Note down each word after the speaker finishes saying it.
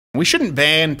We shouldn't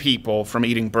ban people from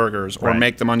eating burgers or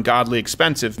make them ungodly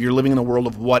expensive. You're living in a world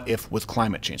of what if with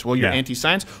climate change. Well, you're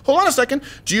anti-science. Hold on a second.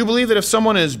 Do you believe that if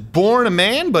someone is born a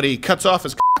man but he cuts off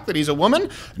his cock that he's a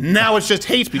woman? Now it's just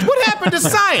hate speech. What happened to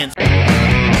science?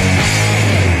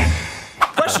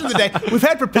 Question of the day. We've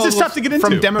had proposals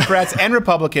from Democrats and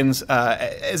Republicans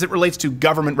as it relates to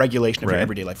government regulation of your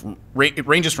everyday life. It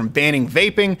ranges from banning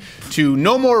vaping to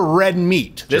no more red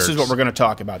meat. This is what we're going to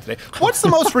talk about today. What's the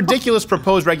most ridiculous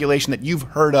proposed regulation that you've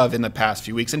heard of in the past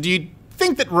few weeks? And do you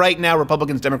think that right now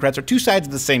Republicans, Democrats are two sides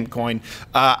of the same coin?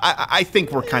 I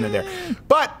think we're kind of there.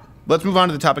 But let's move on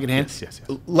to the topic at hand.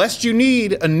 Lest you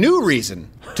need a new reason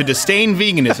to disdain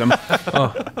veganism.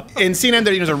 In CNN,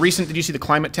 there's a recent, did you see the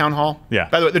climate town hall? Yeah.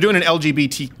 By the way, they're doing an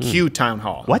LGBTQ town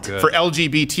hall. What? For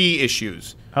LGBT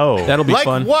issues. Oh. That'll be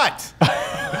fun. Like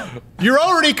what? You're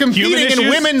already competing in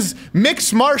women's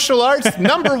mixed martial arts.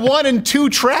 #1 and 2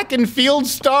 track and field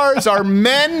stars are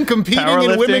men competing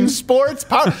in women's sports.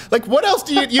 Like what else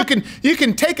do you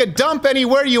can take a dump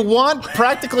anywhere you want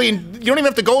practically, and you don't even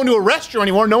have to go into a restaurant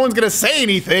anymore. No one's going to say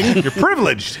anything. You're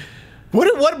privileged.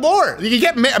 What more? You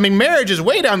get, I mean, marriage is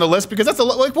way down the list because that's a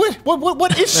like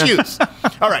what issues?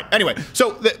 All right. Anyway,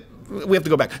 so we have to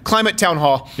go back. Climate town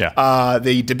hall. Yeah.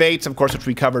 The debates, of course, which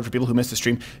we covered for people who missed the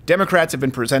stream. Democrats have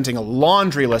been presenting a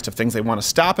laundry list of things they want to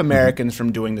stop Americans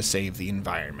from doing to save the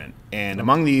environment. And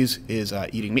among these is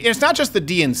eating meat. And it's not just the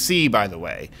DNC, by the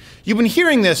way. You've been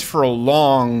hearing this for a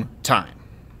long time.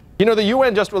 You know, the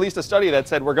UN just released a study that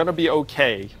said we're going to be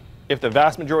okay if the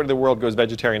vast majority of the world goes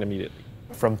vegetarian immediately.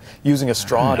 From using a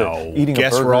straw to eating a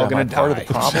burger, we're all going to part of the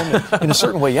problem? In a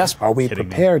certain way, yes. Are we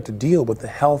prepared to deal with the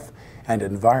health and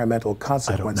environmental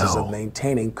consequences of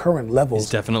maintaining current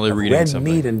levels of red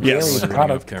meat and dairy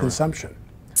product consumption?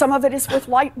 Some of it is with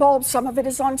light bulbs, some of it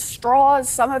is on straws,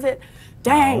 some of it,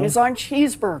 is on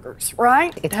cheeseburgers,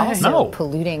 right? It's also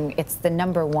polluting. It's the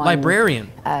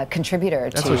 #1 contributor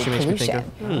to pollution.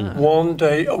 One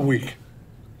day a week.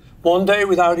 One day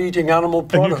without eating animal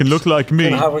products and you can look like me.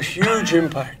 Can have a huge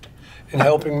impact in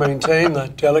helping maintain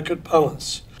that delicate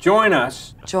balance. Join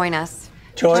us. Join us.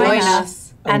 Join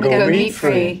us. And go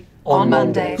meat-free on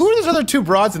Mondays. Who are those other two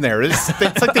broads in there? It's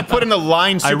like they put in a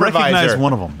line supervisor. I recognize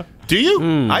one of them. Do you?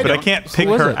 But I can't pick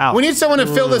her out. We need someone to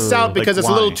fill this out because it's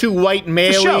a little too white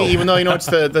male-y, even though, you know, it's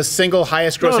the single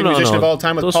highest grossing musician of all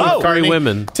time with Paul McCartney.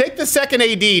 Women. Take the second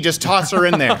AD, just toss her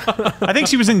in there. I think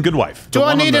she was in Good Wife. Do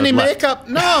I need any makeup?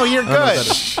 No, you're good.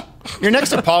 You're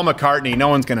next to Paul McCartney. No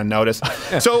one's going to notice.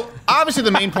 So, obviously,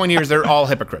 the main point here is they're all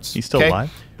hypocrites. He's still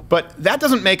alive? But that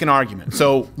doesn't make an argument.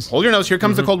 So, hold your nose. Here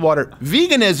comes the cold water.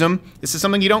 Veganism, this is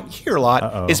something you don't hear a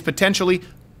lot, is potentially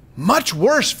much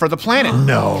worse for the planet.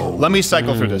 No. Let me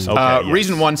cycle through this.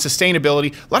 Reason 1,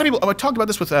 sustainability. A lot of people, I talked about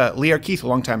this with Lee R. Keith a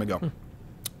long time ago.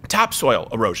 Topsoil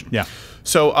erosion. Yeah.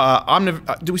 So,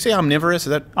 do we say omnivorous? Is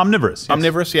that omnivorous? Yes.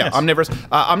 Omnivorous, yeah, yes. Omnivorous.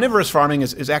 Omnivorous farming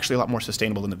is actually a lot more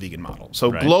sustainable than the vegan model.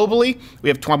 So globally, we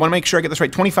have, I want to make sure I get this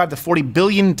right, 25 to 40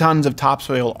 billion tons of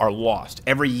topsoil are lost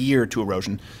every year to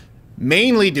erosion,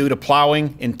 mainly due to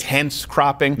plowing, intense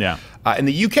cropping. Yeah. In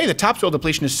the UK, the topsoil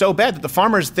depletion is so bad that the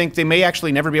farmers think they may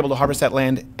actually never be able to harvest that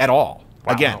land at all.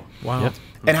 Wow. Again. Wow. Yep.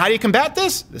 And how do you combat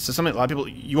this? This is something a lot of people,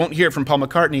 you won't hear it from Paul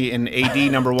McCartney in AD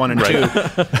 #1 and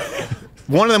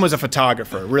 2. One of them was a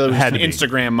photographer, really was an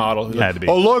Instagram model. Had to be.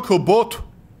 I like her butt.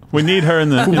 We need her in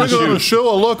the show.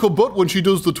 I like her butt when she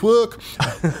does the twerk.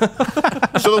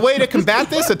 So the way to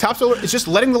combat this, the topsoil, is just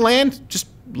letting the land, just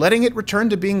letting it return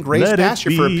to being grazed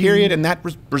pasture for a period, and that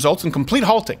results in complete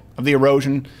halting of the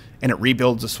erosion, and it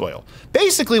rebuilds the soil.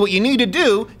 Basically, what you need to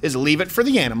do is leave it for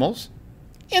the animals,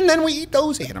 and then we eat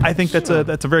those animals. I think that's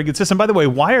a very good system. By the way,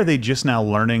 why are they just now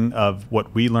learning of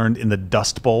what we learned in the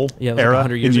Dust Bowl era? Like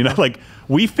 100 years ago. Like,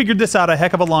 we figured this out a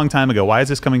heck of a long time ago. Why is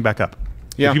this coming back up?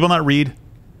 Do people not read?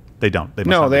 They don't.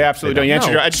 They absolutely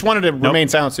don't. I just wanted to remain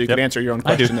silent so you could answer your own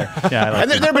question there. And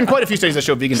there have been quite a few studies that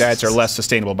show vegan diets are less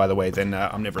sustainable, by the way, than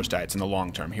omnivorous diets in the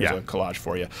long term. Here's a collage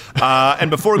for you. And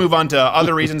before we move on to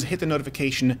other reasons, hit the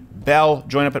notification bell.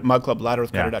 Join up at Mug Club,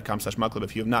 louderwithcrowder.com/mugclub.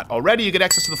 If you have not already, you get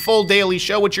access to the full daily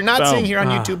show, which you're not seeing here on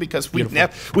YouTube because we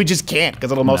just can't,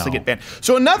 because it'll mostly get banned.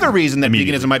 So another reason that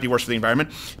veganism might be worse for the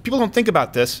environment, people don't think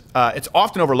about this, it's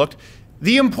often overlooked,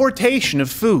 the importation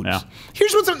of foods.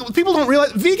 Here's what people don't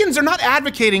realize. Vegans are not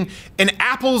advocating an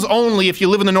apples only if you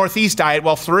live in the Northeast diet,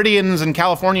 while Floridians and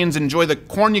Californians enjoy the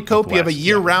cornucopia of a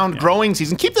year-round growing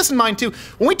season. Keep this in mind, too.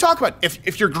 When we talk about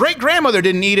if your great-grandmother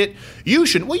didn't eat it, you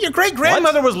shouldn't. Well, your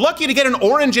great-grandmother was lucky to get an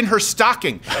orange in her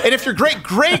stocking. And if your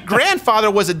great-great-grandfather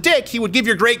was a dick, he would give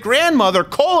your great-grandmother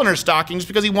coal in her stocking just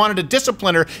because he wanted to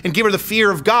discipline her and give her the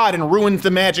fear of God and ruin the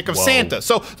magic of Santa.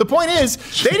 So the point is,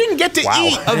 they didn't get to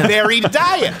eat a varied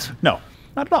diet. No,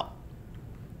 not at all.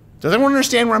 Does everyone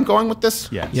understand where I'm going with this?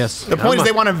 Yes. The point is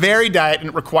they want a varied diet, and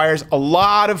it requires a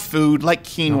lot of food like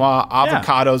quinoa,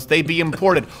 avocados. They be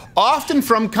imported, often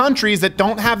from countries that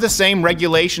don't have the same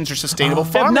regulations or sustainable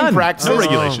farming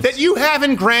practices that you have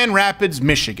in Grand Rapids,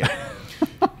 Michigan.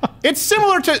 It's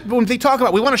similar to when they talk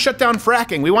about we want to shut down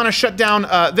fracking, we want to shut down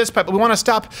this pipe, we want to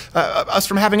stop us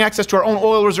from having access to our own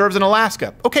oil reserves in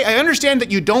Alaska. Okay, I understand that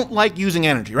you don't like using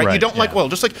energy, right? You don't like oil,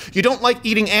 just like you don't like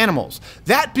eating animals.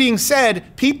 That being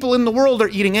said, people in the world are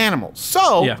eating animals.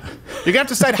 So you're going to have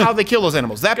to decide how they kill those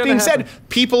animals. That being said,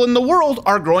 people in the world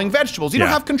are growing vegetables. You don't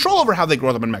have control over how they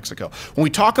grow them in Mexico. When we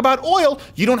talk about oil,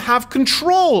 you don't have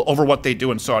control over what they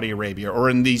do in Saudi Arabia or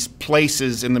in these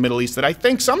places in the Middle East that I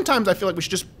think sometimes I feel like we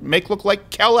should just make look like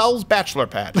Kel-El's bachelor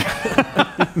pad.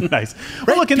 Nice.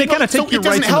 Well, look, and they kind of take your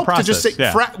rights in the process. It doesn't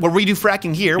help to just say, where we do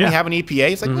fracking here, we have an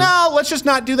EPA. It's like, no, let's just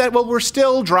not do that. Well, we're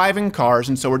still driving cars,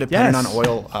 and so we're dependent on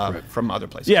oil from other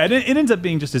places. Yeah, it ends up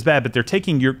being just as bad, but they're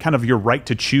taking your kind of your right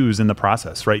to choose in the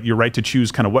process, right? Your right to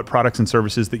choose kind of what products and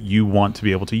services that you want to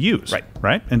be able to use,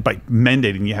 right? And by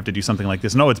mandating, you have to do something like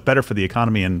this. No, it's better for the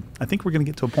economy, and I think we're going to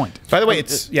get to a point. By the way,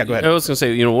 it's go ahead. I was going to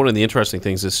say, one of the interesting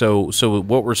things is so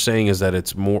what we're saying is that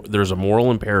it's more. There's a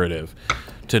moral imperative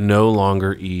to no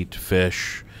longer eat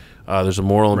fish. There's a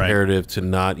moral imperative to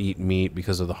not eat meat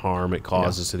because of the harm it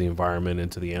causes to the environment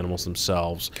and to the animals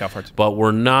themselves. But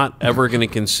we're not ever going to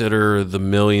consider the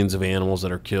millions of animals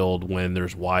that are killed when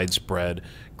there's widespread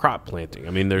crop planting.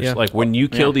 I mean, there's like when you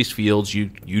kill these fields,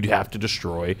 you'd have to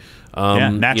destroy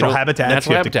natural habitats.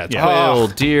 Natural habitats. Quail,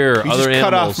 deer, other animals. You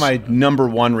cut off my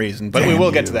 #1 reason, but we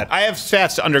will get to that. I have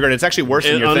stats to undergird it. It's actually worse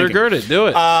than you're thinking. Undergird it. Do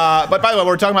it. But by the way,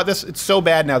 we're talking about this. It's so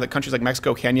bad now that countries like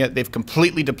Mexico, Kenya, they've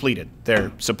completely depleted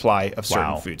their supply of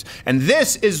certain foods. And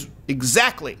this is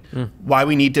exactly why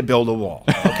we need to build a wall.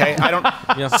 Okay? I don't...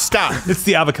 Stop. It's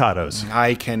the avocados.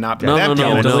 I cannot... No.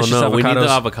 We need the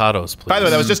avocados, please. By the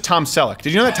way, that was just Tom Selleck.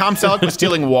 Did you know that Tom Selleck was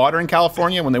stealing water in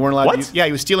California when they weren't allowed to use... Yeah,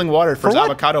 he was stealing water for his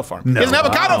avocado farm. No. He has an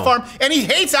avocado farm, and he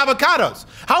hates avocados.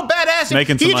 How badass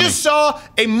is he? He just saw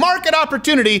a market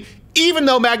opportunity, even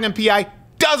though Magnum PI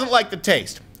doesn't like the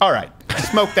taste. All right.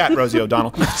 Smoke that, Rosie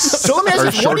O'Donnell. So let me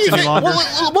ask you, what do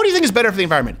you think is better for the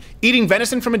environment? Eating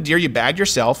venison from a deer you bagged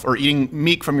yourself, or eating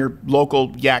meat from your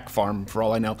local yak farm, for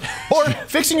all I know? Or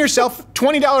fixing yourself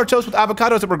 $20 toast with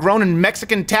avocados that were grown in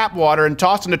Mexican tap water and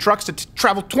tossed into trucks to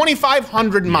travel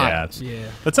 2,500 miles?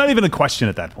 That's not even a question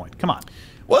at that point. Come on.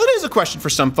 Well, it is a question for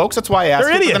some folks. That's why I asked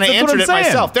it, and I answered it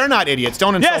myself. They're not idiots.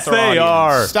 Don't insult our audience. Yes, they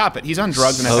are. Stop it. He's on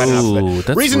drugs, and I've had enough of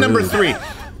it. Reason number 3.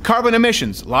 Carbon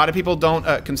emissions. A lot of people don't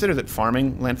consider that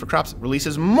farming land for crops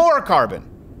releases more carbon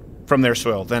from their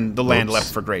soil than the land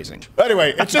left for grazing.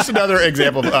 Anyway, it's just another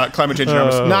example of climate change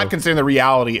enormous, not considering the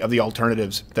reality of the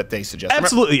alternatives that they suggest.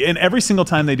 Absolutely, and every single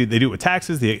time they do it with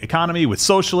taxes, the economy, with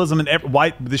socialism, and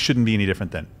why this shouldn't be any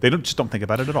different then. They just don't think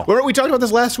about it at all. We talked about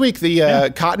this last week,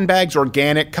 the cotton bags,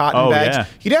 organic cotton bags. Yeah.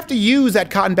 You'd have to use that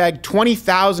cotton bag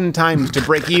 20,000 times to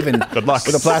break even Good luck.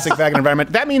 with a plastic bag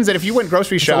environment. That means that if you went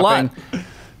grocery shopping...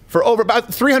 For over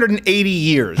about 380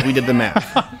 years, we did the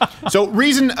math. So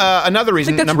another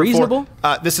reason, number 4,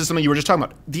 this is something you were just talking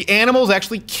about. The animals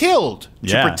actually killed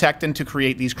to protect and to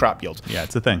create these crop yields. Yeah,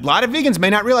 it's a thing. A lot of vegans may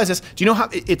not realize this. Do you know how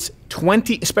it's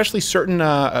 20, especially certain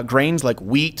grains like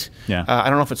wheat, I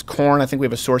don't know if it's corn, I think we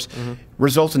have a source,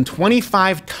 results in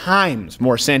 25 times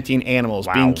more sentient animals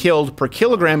being killed per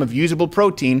kilogram of usable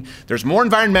protein. There's more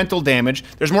environmental damage.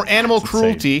 There's more animal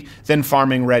cruelty than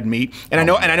farming red meat. And I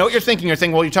know what you're thinking. You're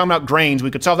thinking, well, you're talking about grains.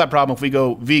 We could solve that problem if we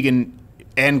go vegan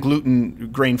and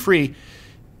gluten grain free.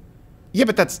 Yeah,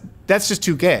 but that's just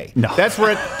too gay. No. That's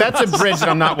a bridge that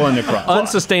I'm not willing to cross.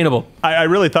 Unsustainable. I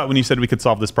really thought when you said we could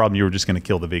solve this problem, you were just going to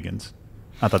kill the vegans.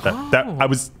 I thought that I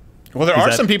was. Well, there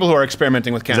are some people who are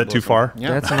experimenting with cannibalism. Is that too far?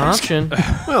 Yeah. That's an option.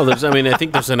 Well, I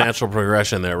think there's a natural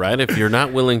progression there, right? If you're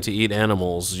not willing to eat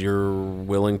animals, you're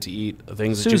willing to eat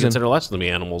things that you consider less than the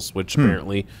animals, which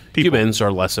apparently humans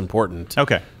are less important.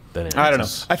 Okay. I don't know.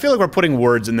 I feel like we're putting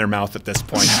words in their mouth at this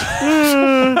point.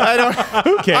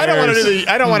 Who cares?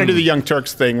 I don't want to do the Young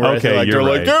Turks thing where they're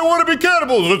like, they want to be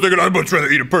cannibals. They're thinking, I'd much rather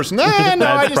eat a person.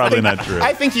 That's probably not true.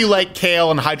 I think you like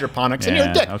kale and hydroponics, and you're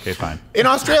a dick. Okay, fine. In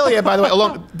Australia, by the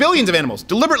way, billions of animals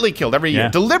deliberately killed every year.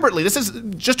 Deliberately. This is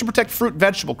just to protect fruit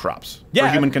vegetable crops for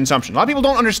human consumption. A lot of people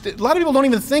don't understand. A lot of people don't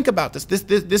even think about this.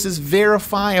 This is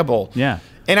verifiable. Yeah.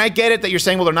 And I get it that you're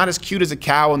saying, well, they're not as cute as a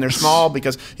cow and they're small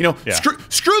because,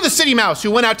 screw the city mouse who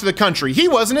went out to the country. He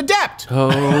was an adept. Oh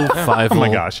my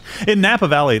gosh. In Napa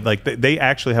Valley, they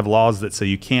actually have laws that say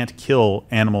you can't kill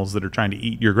animals that are trying to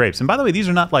eat your grapes. And by the way, these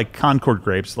are not like Concord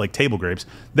grapes, like table grapes.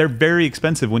 They're very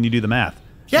expensive when you do the math.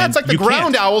 Yeah, it's like the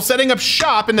ground owl setting up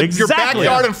shop in your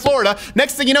backyard in Florida.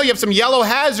 Next thing you know, you have some yellow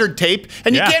hazard tape,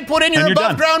 and you can't put in your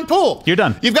above-ground pool. You're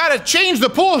done. You've got to change the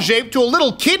pool shape to a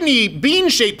little kidney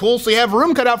bean-shaped pool so you have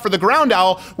room cut out for the ground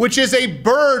owl, which is a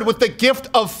bird with the gift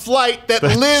of flight that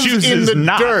lives in the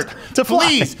dirt.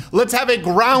 Please, let's have a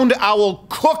ground owl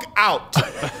cookout.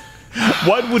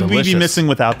 What would we be missing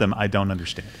without them? I don't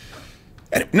understand.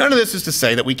 And none of this is to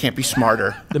say that we can't be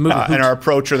smarter in our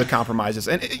approach or the compromises.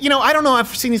 And, I don't know. I've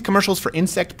seen these commercials for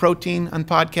insect protein on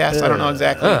podcasts. I don't know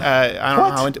exactly. I don't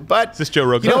know how but is this Joe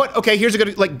Rogan? You know what? Okay, here's a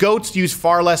good, like goats use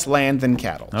far less land than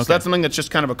cattle. Okay. So that's something that's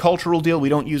just kind of a cultural deal. We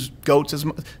don't use goats as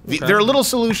much. There are little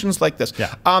solutions like this.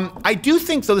 Yeah. I do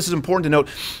think, though, this is important to note.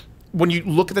 When you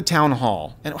look at the town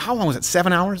hall, and how long was it?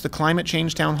 7 hours, the climate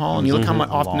change town hall, and you look how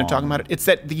often they're talking about it. It's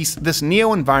that this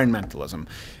neo-environmentalism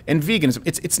and veganism.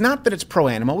 It's not that it's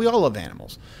pro-animal. We all love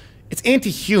animals. It's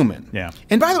anti-human. Yeah.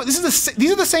 And by the way, these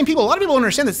are the same people. A lot of people don't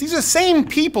understand this. These are the same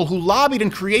people who lobbied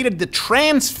and created the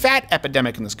trans fat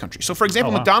epidemic in this country. So, for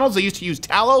example, McDonald's, they used to use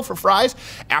tallow for fries.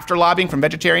 After lobbying from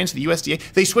vegetarians to the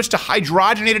USDA, they switched to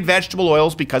hydrogenated vegetable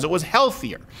oils because it was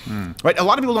healthier. Right? A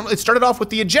lot of people don't. It started off with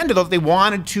the agenda, though, that they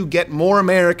wanted to get more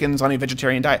Americans on a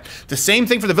vegetarian diet. The same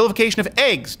thing for the vilification of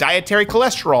eggs, dietary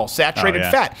cholesterol, saturated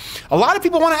fat. A lot of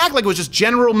people want to act like it was just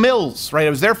General Mills, right? It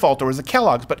was their fault, or it was the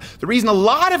Kellogg's. But the reason a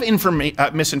lot of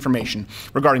misinformation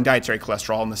regarding dietary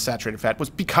cholesterol and the saturated fat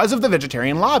was because of the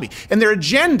vegetarian lobby. And their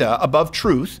agenda above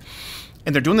truth,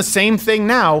 and they're doing the same thing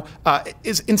now,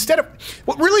 is instead of...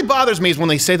 What really bothers me is when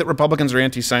they say that Republicans are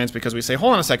anti-science because we say,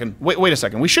 hold on a second, wait a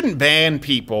second, we shouldn't ban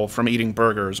people from eating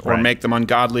burgers or make them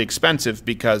ungodly expensive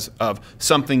because of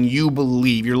something you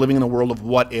believe. You're living in a world of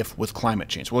what if with climate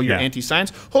change. Well, you're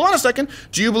anti-science? Hold on a second.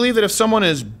 Do you believe that if someone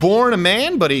is born a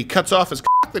man but he cuts off his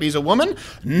that he's a woman?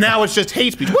 Now it's just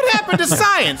hate speech. What happened to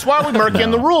science? Why are we murky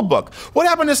in the rule book? What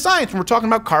happened to science when we're talking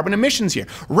about carbon emissions here?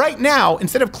 Right now,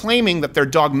 instead of claiming that their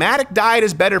dogmatic diet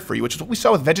is better for you, which is what we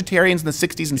saw with vegetarians in the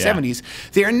 60s and 70s,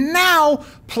 they are now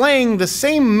playing the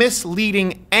same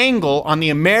misleading angle on the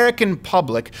American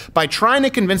public by trying to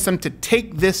convince them to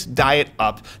take this diet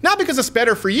up. Not because it's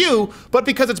better for you, but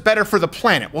because it's better for the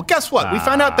planet. Well, guess what? We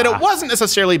found out that it wasn't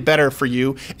necessarily better for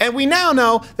you, and we now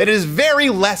know that it is very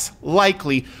less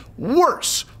likely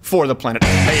worse for the planet.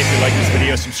 Hey, if you like this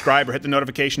video, subscribe or hit the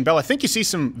notification bell. I think you see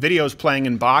some videos playing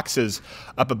in boxes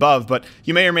up above, but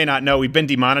you may or may not know we've been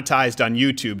demonetized on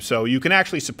YouTube, so you can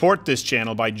actually support this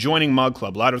channel by joining Mug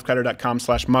Club,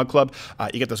 loudwithcrowder.com/Mug Club.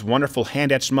 You get this wonderful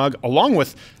hand-etched mug, along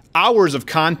with hours of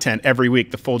content every week,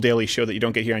 the full daily show that you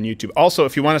don't get here on YouTube. Also,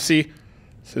 if you want to see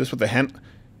this with the hen,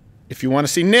 if you want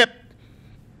to see Nip,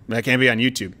 that can't be on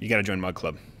YouTube. You got to join Mug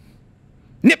Club.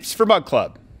 Nips for Mug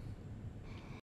Club.